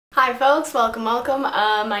Hi folks, welcome.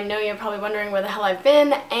 I know you're probably wondering where the hell I've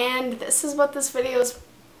been, and this is what this video is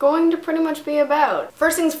going to pretty much be about.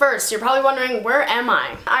 First things first, you're probably wondering, where am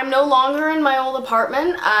I? I'm no longer in my old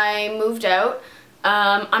apartment. I moved out.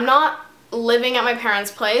 I'm not living at my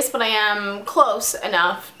parents' place, but I am close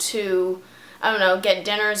enough to, I don't know, get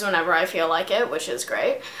dinners whenever I feel like it, which is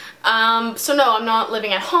great. So no, I'm not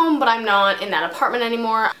living at home, but I'm not in that apartment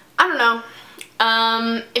anymore. I don't know.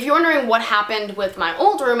 If you're wondering what happened with my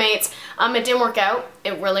old roommates, it didn't work out.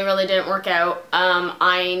 It really didn't work out.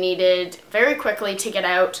 I needed very quickly to get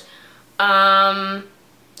out.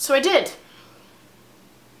 So I did.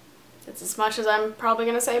 That's as much as I'm probably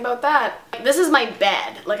gonna say about that. This is my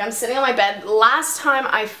bed. Like, I'm sitting on my bed. Last time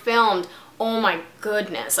I filmed, oh my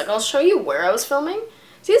goodness. Like, I'll show you where I was filming.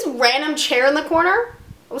 See this random chair in the corner?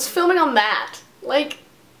 I was filming on that. Like,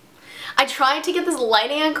 I tried to get this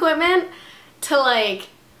lighting equipment to like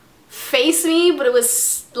face me, but it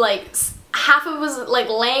was like half of it was like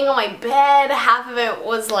laying on my bed, half of it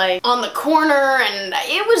was like on the corner, and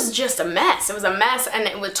it was just a mess. It was a mess, and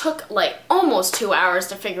it took like almost 2 hours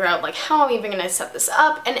to figure out like how I'm even gonna set this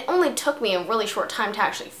up, and it only took me a really short time to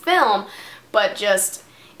actually film, but just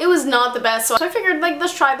it was not the best. So I figured, like,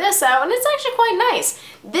 let's try this out, and it's actually quite nice.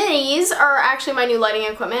 These are actually my new lighting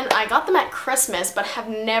equipment. I got them at Christmas, but have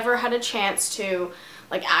never had a chance to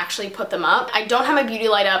like actually put them up. I don't have my beauty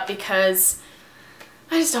light up because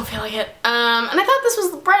I just don't feel like it. And I thought this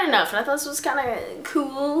was bright enough, and I thought this was kind of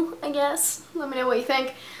cool, I guess. Let me know what you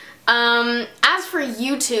think. As for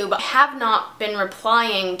YouTube, I have not been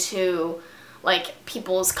replying to like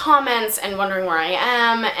people's comments and wondering where I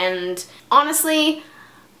am, and honestly,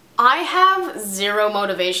 I have zero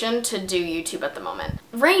motivation to do YouTube at the moment.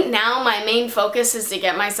 Right now, my main focus is to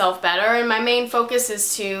get myself better, and my main focus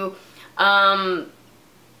is to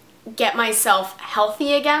get myself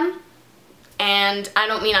healthy again. And I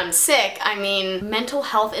don't mean I'm sick, I mean mental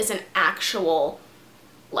health is an actual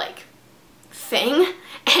like thing,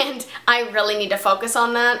 and I really need to focus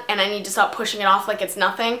on that, and I need to stop pushing it off like it's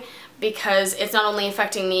nothing, because it's not only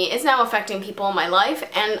affecting me, it's now affecting people in my life,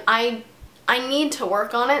 and I need to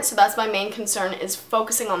work on it. So that's my main concern, is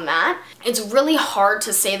focusing on that. It's really hard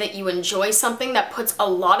to say that you enjoy something that puts a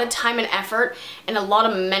lot of time and effort and a lot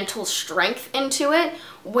of mental strength into it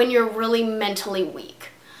when you're really mentally weak.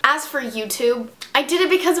 As for YouTube, I did it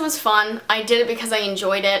because it was fun. I did it because I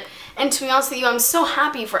enjoyed it. And to be honest with you, I'm so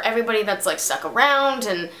happy for everybody that's like stuck around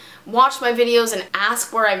and watched my videos and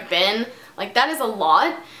asked where I've been. Like, that is a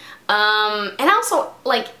lot. And also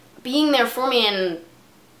like being there for me and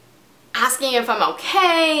asking if I'm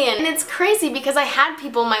okay, and it's crazy because I had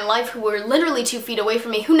people in my life who were literally 2 feet away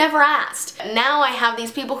from me who never asked. Now I have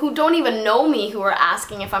these people who don't even know me who are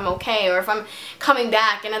asking if I'm okay or if I'm coming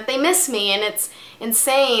back and if they miss me, and it's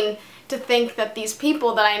insane to think that these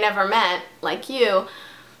people that I never met, like you,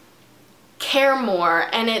 care more.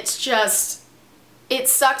 And it's just, it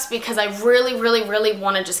sucks because I really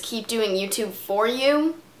want to just keep doing YouTube for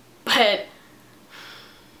you, but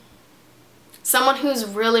someone who's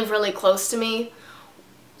really close to me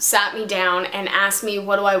sat me down and asked me,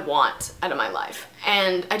 what do I want out of my life?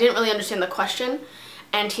 And I didn't really understand the question,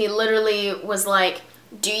 and he literally was like,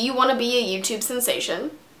 do you want to be a YouTube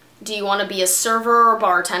sensation? Do you want to be a server or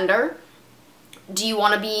bartender? Do you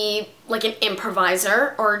want to be like an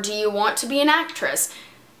improviser, or do you want to be an actress?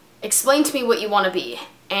 Explain to me what you want to be.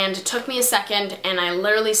 And it took me a second, and I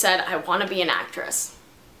literally said, I want to be an actress.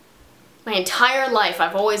 My entire life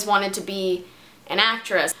I've always wanted to be an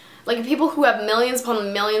actress. Like, if people who have millions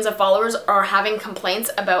upon millions of followers are having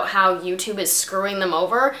complaints about how YouTube is screwing them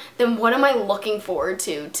over, then what am I looking forward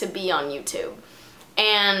to be on YouTube?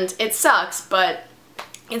 And it sucks, but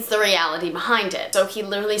it's the reality behind it. So he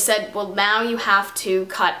literally said, well, now you have to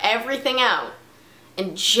cut everything out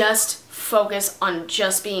and just focus on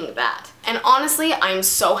just being that. And honestly, I'm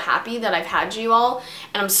so happy that I've had you all,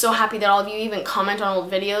 and I'm so happy that all of you even comment on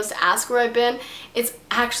old videos to ask where I've been. It's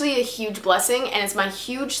actually a huge blessing, and it's my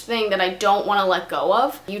huge thing that I don't want to let go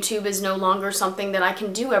of. YouTube is no longer something that I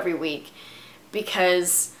can do every week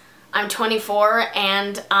because I'm 24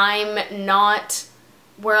 and I'm not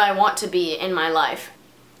where I want to be in my life.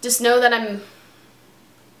 Just know that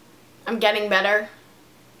I'm getting better,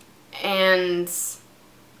 and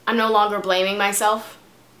I'm no longer blaming myself,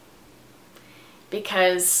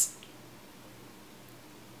 because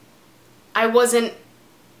I wasn't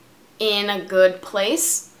in a good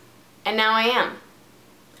place, and now I am.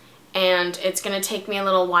 And it's gonna take me a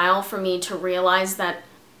little while for me to realize that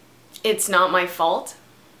it's not my fault.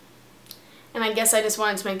 And I guess I just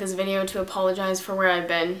wanted to make this video to apologize for where I've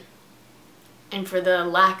been and for the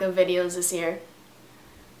lack of videos this year.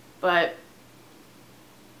 But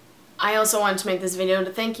I also wanted to make this video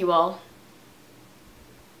to thank you all.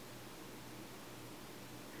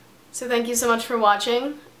 So thank you so much for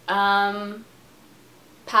watching. Past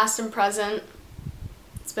and present.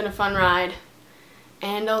 It's been a fun ride.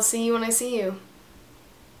 And I'll see you when I see you.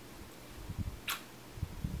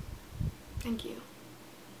 Thank you.